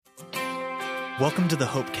Welcome to the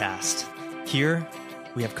Hopecast. Here,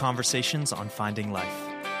 we have conversations on finding life.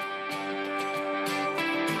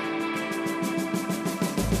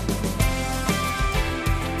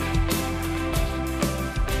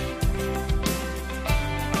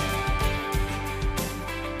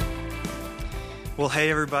 Well, hey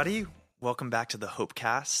everybody. Welcome back to the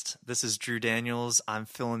Hopecast. This is Drew Daniels. I'm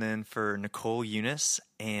filling in for Nicole Eunice,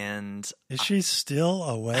 and is she still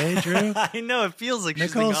away, Drew? I know it feels like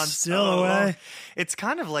Nicole's she's been gone still so away. long. It's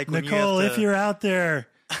kind of like when Nicole, you have to, if you're out there,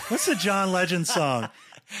 what's the John Legend song?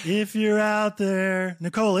 If you're out there,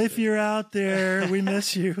 Nicole, if you're out there, we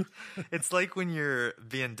miss you. It's like when you're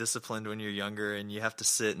being disciplined when you're younger and you have to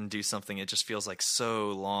sit and do something. It just feels like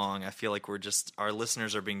so long. I feel like our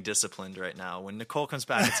listeners are being disciplined right now. When Nicole comes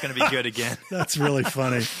back, it's going to be good again. That's really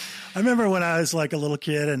funny. I remember when I was like a little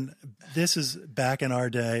kid, and this is back in our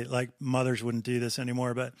day, like mothers wouldn't do this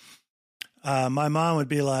anymore, but my mom would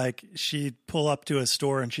be like, she'd pull up to a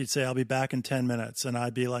store and she'd say, I'll be back in 10 minutes. And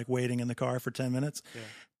I'd be like waiting in the car for 10 minutes. Yeah.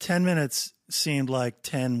 10 minutes seemed like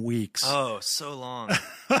 10 weeks. Oh, so long.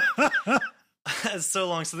 So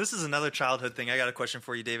long. So this is another childhood thing. I got a question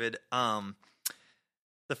for you, David. The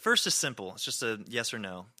first is simple. It's just a yes or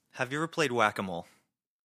no. Have you ever played whack-a-mole?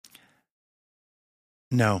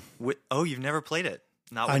 No. You've never played it?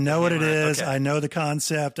 I know what it is. Okay. I know the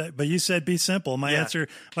concept, but you said be simple. My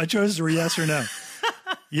choices were yes or no.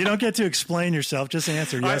 You don't get to explain yourself. Just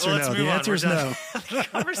answer yes or no. The answer is no. The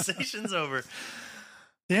conversation's over.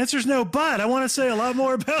 The answer is no, but I want to say a lot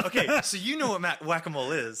more about that. So you know what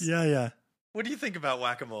whack-a-mole is. Yeah. What do you think about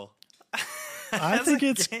whack-a-mole? I think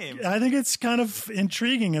it's kind of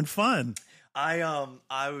intriguing and fun.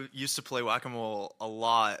 I used to play whack-a-mole a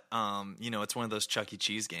lot. It's one of those Chuck E.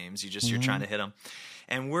 Cheese games. You're trying to hit them.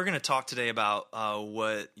 And we're going to talk today about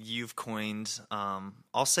what you've coined.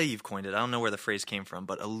 I'll say you've coined it. I don't know where the phrase came from,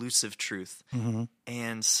 but elusive truth. Mm-hmm.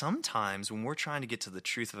 And sometimes when we're trying to get to the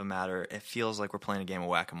truth of a matter, it feels like we're playing a game of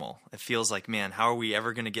whack-a-mole. It feels like, man, how are we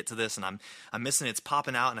ever going to get to this? And I'm missing it. It's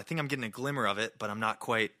popping out, and I think I'm getting a glimmer of it, but I'm not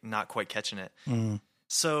quite catching it. Mm.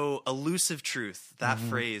 So elusive truth, that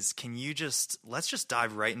phrase, let's just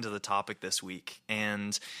dive right into the topic this week.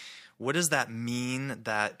 And what does that mean,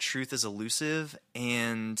 that truth is elusive,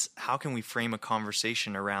 and how can we frame a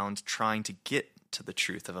conversation around trying to get to the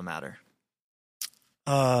truth of a matter?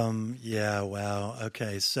 Yeah, wow.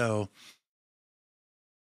 Okay, so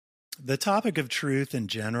the topic of truth in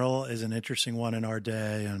general is an interesting one in our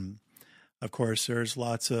day, and of course, there's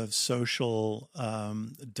lots of social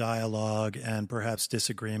dialogue and perhaps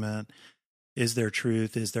disagreement. Is there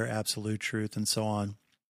truth? Is there absolute truth? And so on.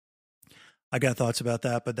 I got thoughts about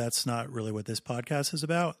that, but that's not really what this podcast is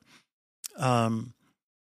about. To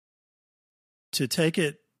take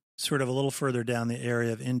it sort of a little further down the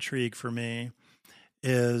area of intrigue for me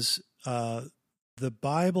is the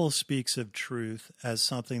Bible speaks of truth as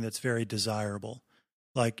something that's very desirable,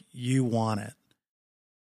 like you want it.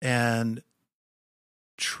 And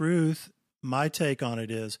truth, my take on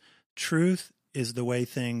it is, truth is the way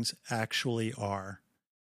things actually are.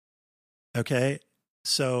 Okay?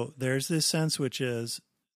 So there's this sense which is,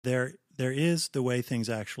 there is the way things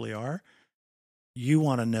actually are. You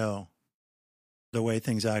want to know the way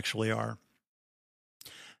things actually are.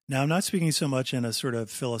 Now, I'm not speaking so much in a sort of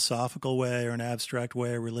philosophical way or an abstract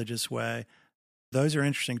way, a religious way. Those are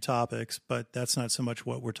interesting topics, but that's not so much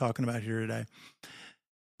what we're talking about here today.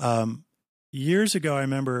 Years ago, I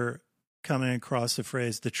remember coming across the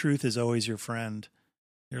phrase, the truth is always your friend.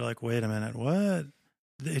 You're like, wait a minute, what?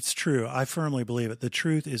 It's true. I firmly believe it. The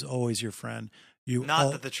truth is always your friend.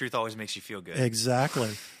 Not that the truth always makes you feel good.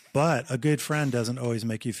 Exactly. But a good friend doesn't always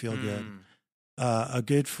make you feel good. A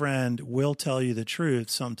good friend will tell you the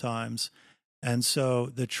truth sometimes. And so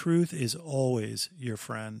the truth is always your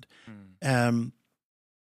friend. And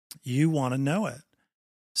you want to know it.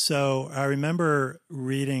 So I remember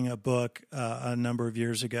reading a book a number of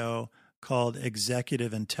years ago called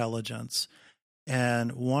Executive Intelligence.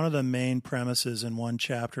 And one of the main premises in one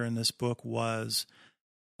chapter in this book was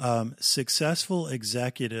successful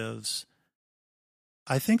executives,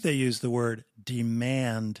 I think they use the word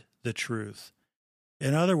demand the truth.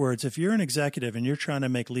 In other words, if you're an executive and you're trying to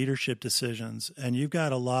make leadership decisions and you've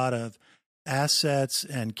got a lot of assets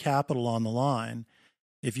and capital on the line,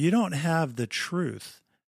 if you don't have the truth,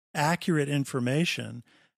 accurate information,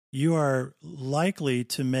 you are likely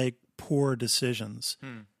to make poor decisions.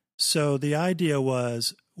 So the idea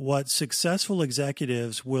was what successful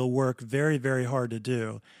executives will work very, very hard to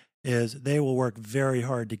do is they will work very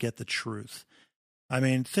hard to get the truth. I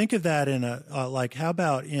mean, think of that in a how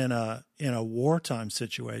about in a wartime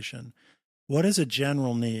situation? What does a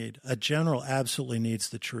general need? A general absolutely needs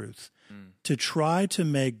the truth. to try to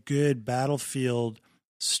make good battlefield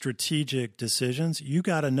strategic decisions, you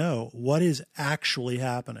got to know what is actually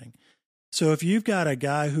happening. So if you've got a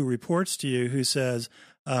guy who reports to you who says,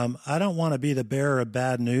 I don't want to be the bearer of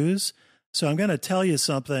bad news, so I'm going to tell you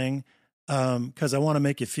something because I want to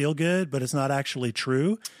make you feel good, but it's not actually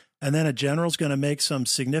true. And then a general's going to make some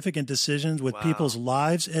significant decisions with people's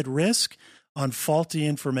lives at risk on faulty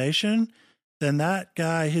information, then that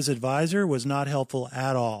guy, his advisor, was not helpful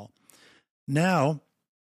at all. Now,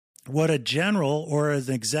 what a general or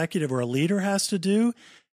an executive or a leader has to do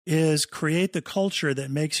is create the culture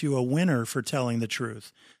that makes you a winner for telling the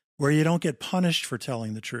truth, where you don't get punished for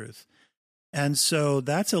telling the truth. And so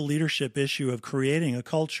that's a leadership issue of creating a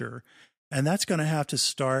culture. And that's going to have to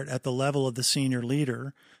start at the level of the senior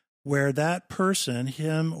leader, where that person,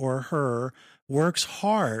 him or her, works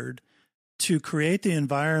hard to create the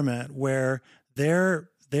environment where their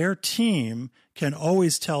team can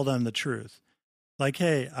always tell them the truth. Like,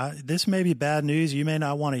 hey, this may be bad news. You may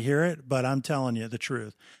not want to hear it, but I'm telling you the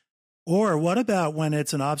truth. Or what about when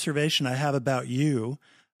it's an observation I have about you,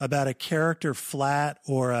 about a character flat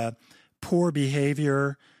or a poor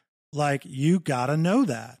behavior? Like, you got to know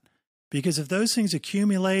that. Because if those things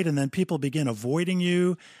accumulate and then people begin avoiding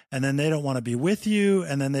you and then they don't want to be with you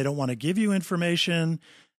and then they don't want to give you information,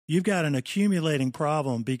 you've got an accumulating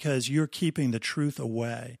problem because you're keeping the truth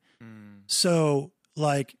away. So,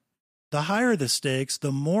 like, the higher the stakes,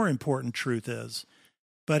 the more important truth is.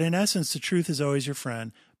 But in essence, the truth is always your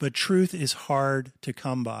friend. But truth is hard to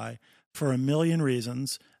come by for a million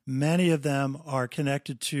reasons. Many of them are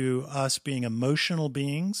connected to us being emotional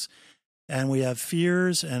beings, and we have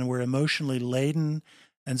fears and we're emotionally laden.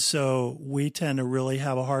 And so we tend to really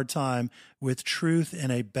have a hard time with truth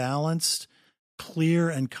in a balanced, clear,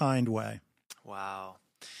 and kind way. Wow.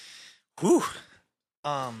 Whew.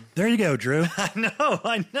 There you go, Drew.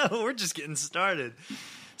 I know. We're just getting started.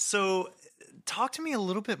 So talk to me a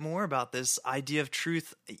little bit more about this idea of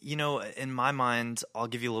truth. You know, in my mind, I'll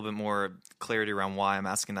give you a little bit more clarity around why I'm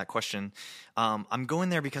asking that question. I'm going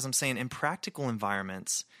there because I'm saying in practical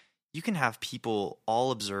environments, you can have people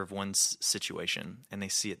all observe one situation and they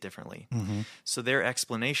see it differently. Mm-hmm. So their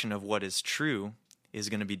explanation of what is true is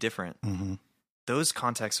going to be different. Mm-hmm. Those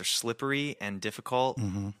contexts are slippery and difficult.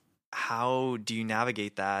 Mm-hmm. How do you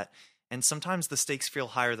navigate that? And sometimes the stakes feel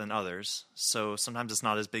higher than others. So sometimes it's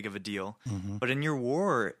not as big of a deal. Mm-hmm. But in your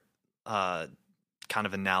war kind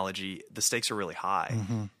of analogy, the stakes are really high.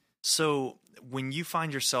 Mm-hmm. So when you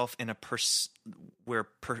find yourself in a where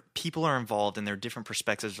people are involved and their different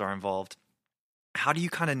perspectives are involved, how do you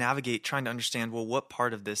kind of navigate trying to understand, well, what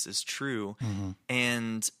part of this is true? Mm-hmm.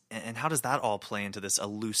 And how does that all play into this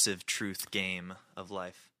elusive truth game of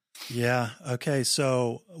life? Yeah. Okay.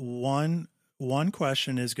 So one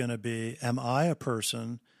question is going to be, am I a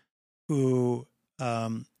person who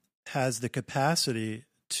has the capacity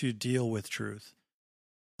to deal with truth?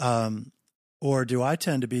 Or do I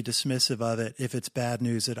tend to be dismissive of it if it's bad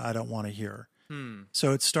news that I don't want to hear?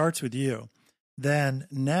 So it starts with you. Then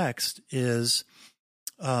next is,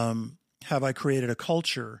 have I created a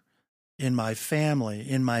culture in my family,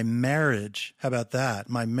 in my marriage? How about that?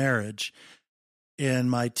 My marriage, in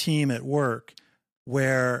my team at work,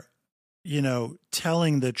 where, you know,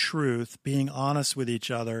 telling the truth, being honest with each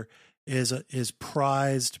other is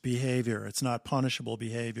prized behavior. It's not punishable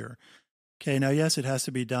behavior. Okay, now, yes, it has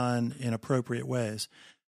to be done in appropriate ways.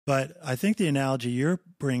 But I think the analogy you're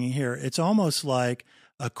bringing here, it's almost like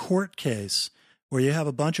a court case where you have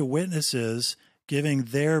a bunch of witnesses giving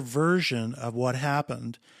their version of what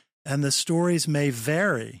happened, and the stories may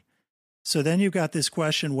vary. So then you've got this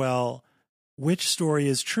question, well, which story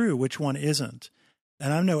is true? Which one isn't?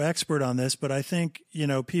 And I'm no expert on this, but I think, you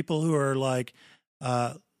know, people who are like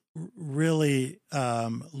really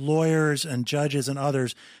lawyers and judges and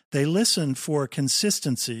others, they listen for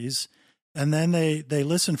consistencies, and then they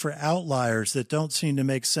listen for outliers that don't seem to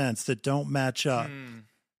make sense, that don't match up.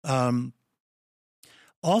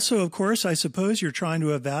 Also, of course, I suppose you're trying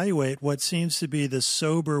to evaluate what seems to be the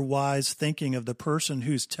sober, wise thinking of the person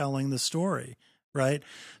who's telling the story, right?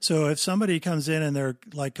 So if somebody comes in and they're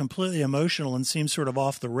like completely emotional and seems sort of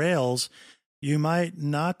off the rails, you might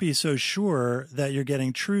not be so sure that you're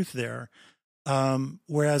getting truth there.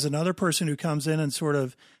 Whereas another person who comes in and sort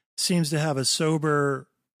of seems to have a sober,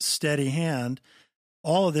 steady hand,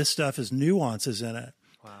 all of this stuff is nuances in it.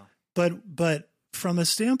 Wow. But from the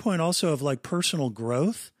standpoint also of like personal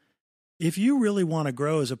growth, if you really want to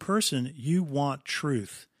grow as a person, you want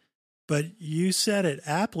truth. But you said it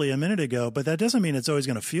aptly a minute ago, but that doesn't mean it's always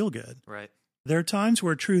going to feel good. Right. There are times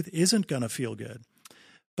where truth isn't going to feel good.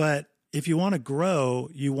 But if you want to grow,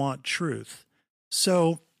 you want truth.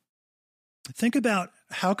 So think about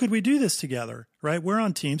how could we do this together, right? We're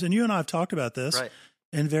on teams, and you and I have talked about this Right.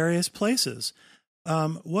 in various places.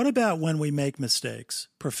 What about when we make mistakes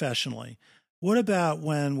professionally? What about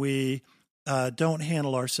when we don't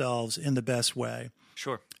handle ourselves in the best way?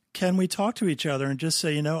 Sure. Can we talk to each other and just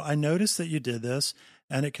say, I noticed that you did this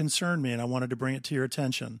and it concerned me and I wanted to bring it to your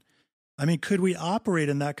attention? I mean, could we operate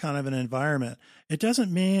in that kind of an environment? It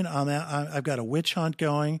doesn't mean I've got a witch hunt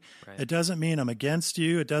going. Right. It doesn't mean I'm against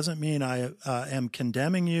you. It doesn't mean I am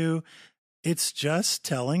condemning you. It's just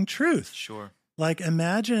telling truth. Sure. Like,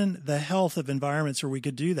 imagine the health of environments where we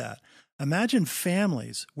could do that. Imagine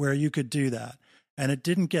families where you could do that and it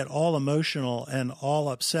didn't get all emotional and all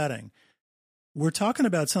upsetting. We're talking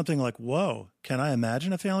about something like, whoa, can I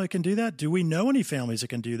imagine a family that can do that? Do we know any families that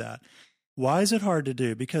can do that? Why is it hard to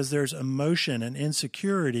do? Because there's emotion and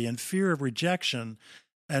insecurity and fear of rejection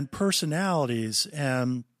and personalities.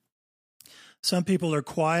 And some people are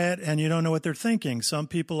quiet and you don't know what they're thinking. Some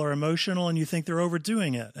people are emotional and you think they're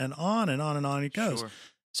overdoing it, and on and on and on it goes. Sure.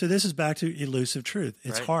 So this is back to elusive truth.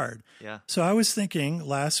 It's Right. hard. Yeah. So I was thinking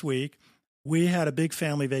last week, we had a big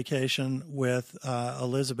family vacation with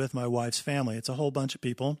Elizabeth, my wife's family. It's a whole bunch of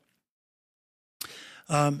people.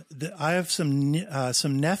 I have some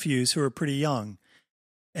nephews who are pretty young.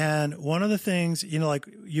 And one of the things, like,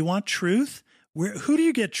 you want truth? Who do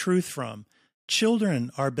you get truth from?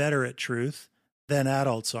 Children are better at truth than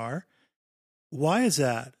adults are. Why is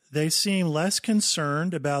that? They seem less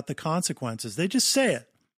concerned about the consequences. They just say it.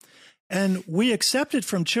 And we accept it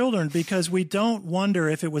from children because we don't wonder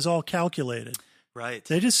if it was all calculated. Right.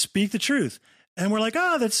 They just speak the truth. And we're like,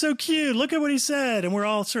 oh, that's so cute. Look at what he said. And we're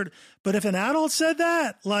all but if an adult said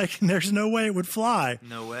that, like, there's no way it would fly.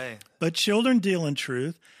 No way. But children deal in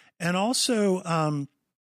truth. And also,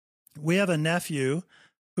 we have a nephew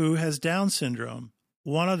who has Down syndrome.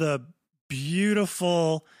 One of the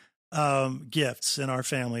beautiful gifts in our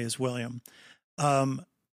family is William.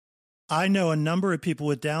 I know a number of people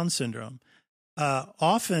with Down syndrome.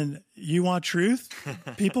 Often you want truth.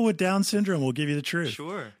 People with Down syndrome will give you the truth.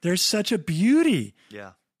 Sure. There's such a beauty.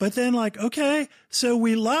 Yeah. But then, like, okay, so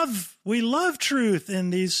we love truth in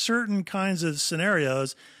these certain kinds of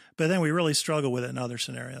scenarios, but then we really struggle with it in other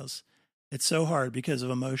scenarios. It's so hard because of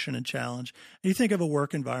emotion and challenge. You think of a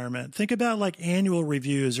work environment. Think about like annual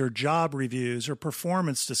reviews or job reviews or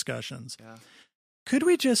performance discussions. Yeah. Could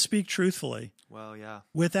we just speak truthfully Well, yeah.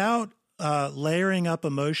 without layering up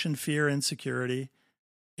emotion, fear, insecurity?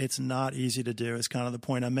 It's not easy to do, is kind of the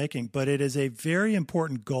point I'm making, but it is a very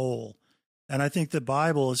important goal. And I think the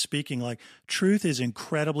Bible is speaking like truth is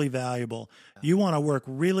incredibly valuable. You want to work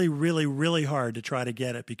really, really, really hard to try to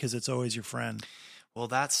get it because it's always your friend. Well,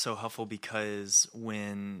 that's so helpful because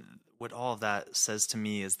what all of that says to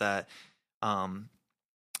me is that, well,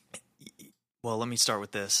 let me start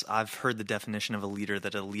with this. I've heard the definition of a leader,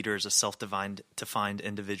 that a leader is a self-defined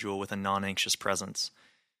individual with a non-anxious presence.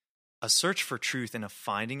 A search for truth and a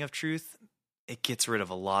finding of truth, it gets rid of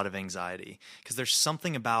a lot of anxiety because there's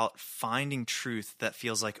something about finding truth that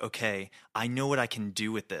feels like, okay, I know what I can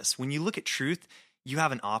do with this. When you look at truth, you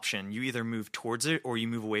have an option. You either move towards it or you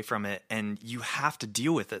move away from it, and you have to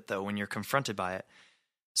deal with it, though, when you're confronted by it.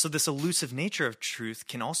 So this elusive nature of truth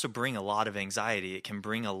can also bring a lot of anxiety. It can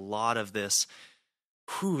bring a lot of this,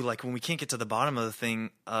 like when we can't get to the bottom of the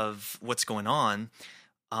thing of what's going on,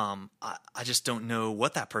 I just don't know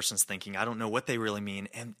what that person's thinking. I don't know what they really mean.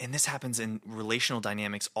 And this happens in relational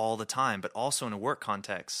dynamics all the time, but also in a work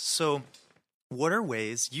context. So what are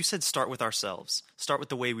ways, you said start with ourselves, start with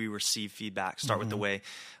the way we receive feedback, start with the way,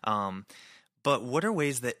 but what are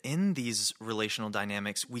ways that in these relational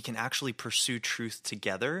dynamics, we can actually pursue truth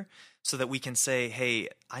together so that we can say, hey,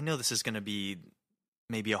 I know this is going to be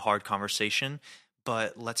maybe a hard conversation,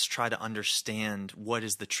 but let's try to understand what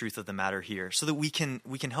is the truth of the matter here so that we can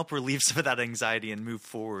help relieve some of that anxiety and move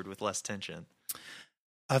forward with less tension.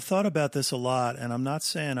 I've thought about this a lot, and I'm not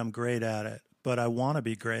saying I'm great at it, but I want to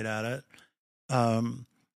be great at it.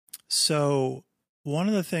 So one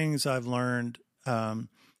of the things I've learned,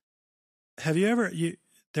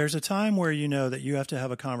 there's a time where you know that you have to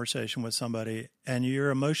have a conversation with somebody and you're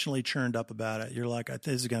emotionally churned up about it. You're like,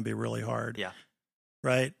 this is going to be really hard. Yeah.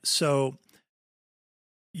 Right. So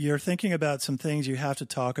you're thinking about some things you have to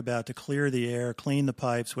talk about to clear the air, clean the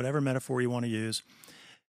pipes, whatever metaphor you want to use.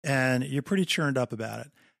 And you're pretty churned up about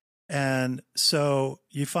it. And so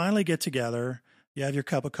you finally get together, you have your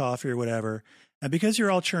cup of coffee or whatever. And because you're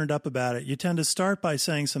all churned up about it, you tend to start by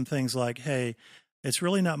saying some things like, hey, it's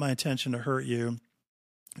really not my intention to hurt you.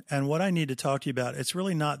 And what I need to talk to you about, it's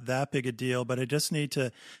really not that big a deal, but I just need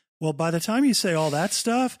to Well, by the time you say all that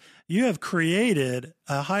stuff, you have created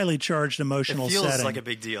a highly charged emotional It feels setting. like a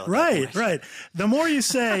big deal. Right, right. The more you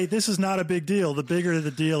say this is not a big deal, the bigger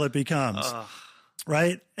the deal it becomes.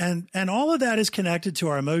 Right? And all of that is connected to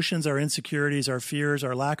our emotions, our insecurities, our fears,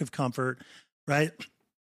 our lack of comfort, right?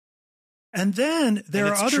 And then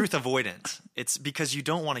it's truth avoidant. It's because you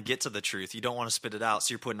don't want to get to the truth. You don't want to spit it out.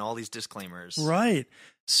 So you're putting all these disclaimers. Right.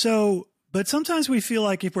 So, but sometimes we feel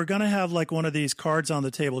like if we're going to have like one of these cards on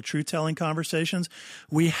the table, truth-telling conversations,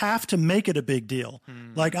 we have to make it a big deal.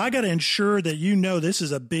 Like, I got to ensure that you know this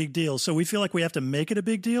is a big deal. So we feel like we have to make it a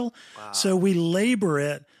big deal. Wow. So we labor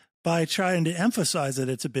it by trying to emphasize that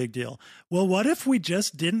it's a big deal. Well, what if we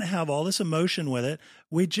just didn't have all this emotion with it?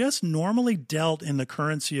 We just normally dealt in the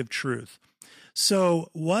currency of truth.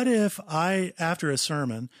 So what if after a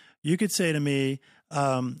sermon, you could say to me,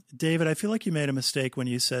 David, I feel like you made a mistake when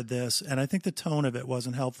you said this, and I think the tone of it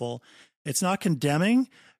wasn't helpful. It's not condemning.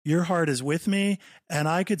 Your heart is with me. And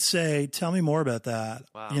I could say, tell me more about that.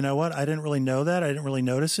 Wow. You know what? I didn't really know that. I didn't really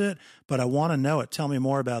notice it, but I want to know it. Tell me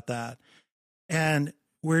more about that. And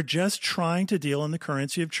we're just trying to deal in the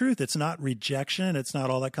currency of truth. It's not rejection. It's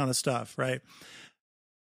not all that kind of stuff, right?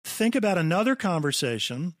 Think about another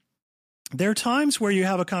conversation. There are times where you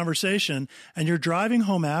have a conversation and you're driving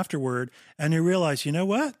home afterward and you realize, you know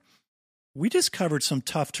what? We just covered some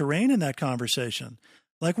tough terrain in that conversation.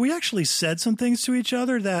 Like, we actually said some things to each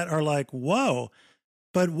other that are like, whoa,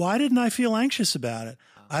 but why didn't I feel anxious about it?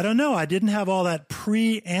 I don't know. I didn't have all that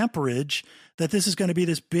pre-amperage that this is going to be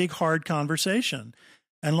this big, hard conversation.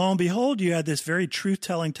 And lo and behold, you had this very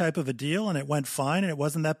truth-telling type of a deal, and it went fine, and it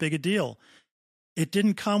wasn't that big a deal. It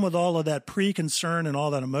didn't come with all of that pre-concern and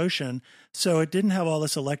all that emotion, so it didn't have all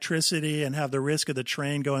this electricity and have the risk of the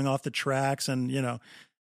train going off the tracks, and, you know,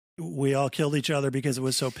 we all killed each other because it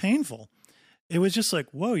was so painful. It was just like,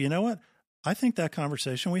 whoa, you know what? I think that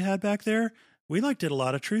conversation we had back there, we did a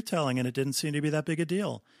lot of truth-telling, and it didn't seem to be that big a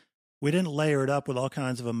deal. We didn't layer it up with all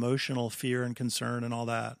kinds of emotional fear and concern and all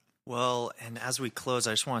that. Well, and as we close,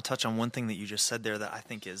 I just want to touch on one thing that you just said there that I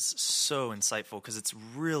think is so insightful, because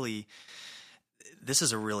this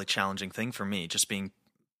is a really challenging thing for me, just being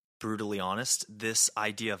brutally honest. This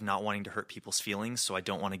idea of not wanting to hurt people's feelings, so I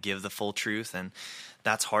don't want to give the full truth, and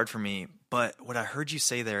that's hard for me. But what I heard you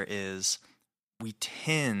say there is we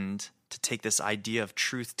tend to take this idea of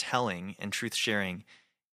truth telling and truth sharing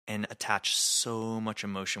and attach so much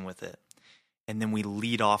emotion with it. And then we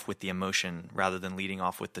lead off with the emotion rather than leading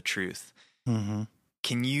off with the truth. Mm-hmm.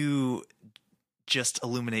 Can you just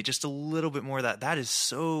illuminate just a little bit more of that? That is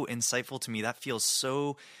so insightful to me. That feels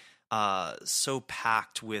so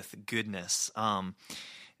packed with goodness.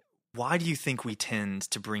 Why do you think we tend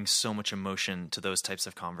to bring so much emotion to those types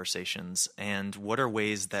of conversations? And what are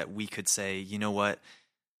ways that we could say, you know what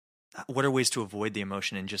are ways to avoid the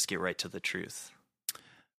emotion and just get right to the truth?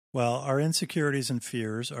 Well, our insecurities and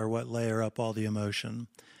fears are what layer up all the emotion.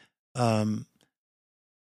 Our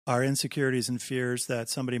insecurities and fears that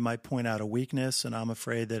somebody might point out a weakness, and I'm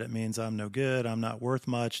afraid that it means I'm no good, I'm not worth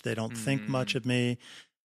much, they don't think much of me,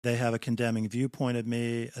 they have a condemning viewpoint of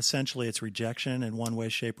me. Essentially, it's rejection in one way,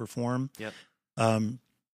 shape, or form. Yep.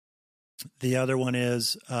 The other one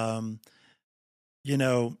is,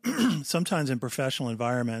 sometimes in professional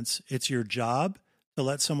environments, it's your job to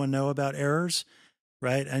let someone know about errors.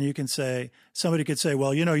 Right. And you can say, somebody could say,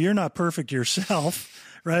 well, you're not perfect yourself.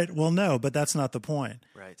 Right. Well, no, but that's not the point.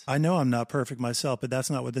 Right. I know I'm not perfect myself, but that's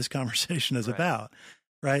not what this conversation is about.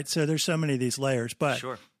 Right. So there's so many of these layers, but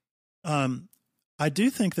sure. I do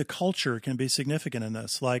think the culture can be significant in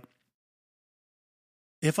this. Like,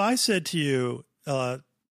 if I said to you,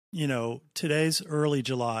 today's early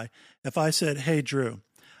July, if I said, hey, Drew,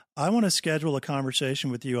 I want to schedule a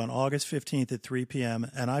conversation with you on August 15th at 3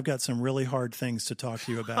 p.m., and I've got some really hard things to talk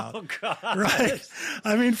to you about. Oh, God. Right?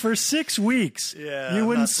 I mean, for 6 weeks, you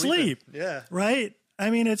wouldn't sleep. Yeah. Right? I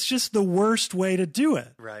mean, it's just the worst way to do it.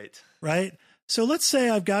 Right. Right? So let's say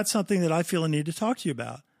I've got something that I feel a need to talk to you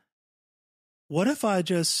about. What if I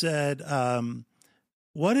just said,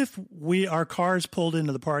 what if our cars pulled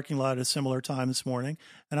into the parking lot at a similar time this morning,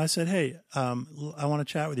 and I said, hey, I want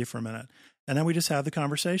to chat with you for a minute. And then we just have the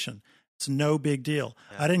conversation. It's no big deal.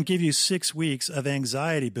 Yeah. I didn't give you 6 weeks of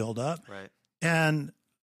anxiety buildup. Right. And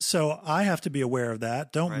so I have to be aware of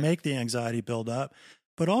that. Don't make the anxiety build up.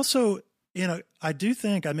 But also, I do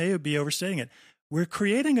think, I may be overstating it, we're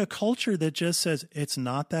creating a culture that just says it's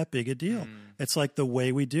not that big a deal. It's like the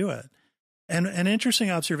way we do it. And an interesting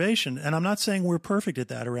observation, and I'm not saying we're perfect at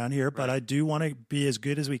that around here, but I do want to be as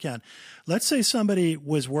good as we can. Let's say somebody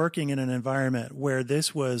was working in an environment where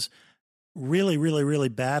this was really, really, really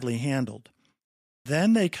badly handled.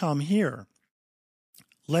 Then they come here.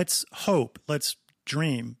 let's hope, let's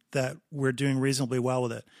dream that we're doing reasonably well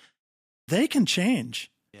with it. They can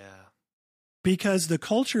change. Yeah. Because the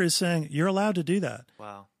culture is saying you're allowed to do that.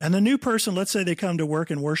 Wow. And the new person, let's say they come to work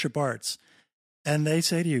in worship arts and they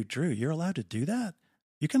say to you, Drew, you're allowed to do that?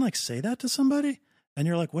 You can like say that to somebody? And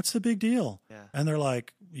you're like, what's the big deal? Yeah. And they're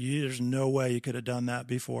like, there's no way you could have done that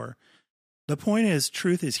before. The point is,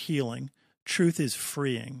 truth is healing. Truth is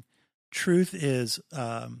freeing. Truth is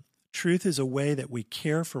a way that we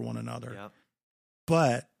care for one another. Yep.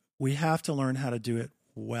 But we have to learn how to do it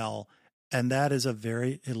well. And that is a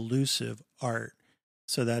very elusive art.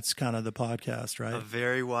 So that's kind of the podcast, right? A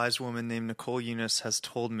very wise woman named Nicole Eunice has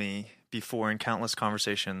told me before in countless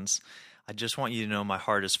conversations, I just want you to know my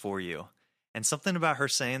heart is for you. And something about her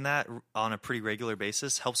saying that on a pretty regular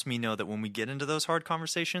basis helps me know that when we get into those hard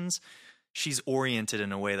conversations, she's oriented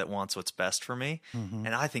in a way that wants what's best for me. Mm-hmm.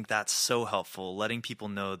 And I think that's so helpful, letting people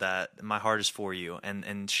know that my heart is for you,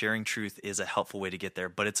 and sharing truth is a helpful way to get there,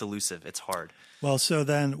 but it's elusive. It's hard. Well, so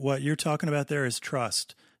then what you're talking about there is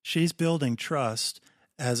trust. She's building trust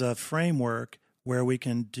as a framework where we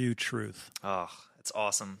can do truth. Oh, it's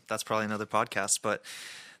awesome. That's probably another podcast, but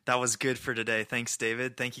that was good for today. Thanks,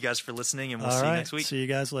 David. Thank you guys for listening, and we'll see you next week. See you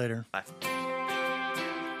guys later. Bye.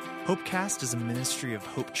 Hopecast is a ministry of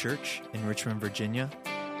Hope Church in Richmond, Virginia.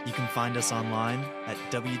 You can find us online at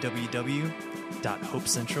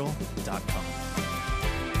www.hopecentral.com.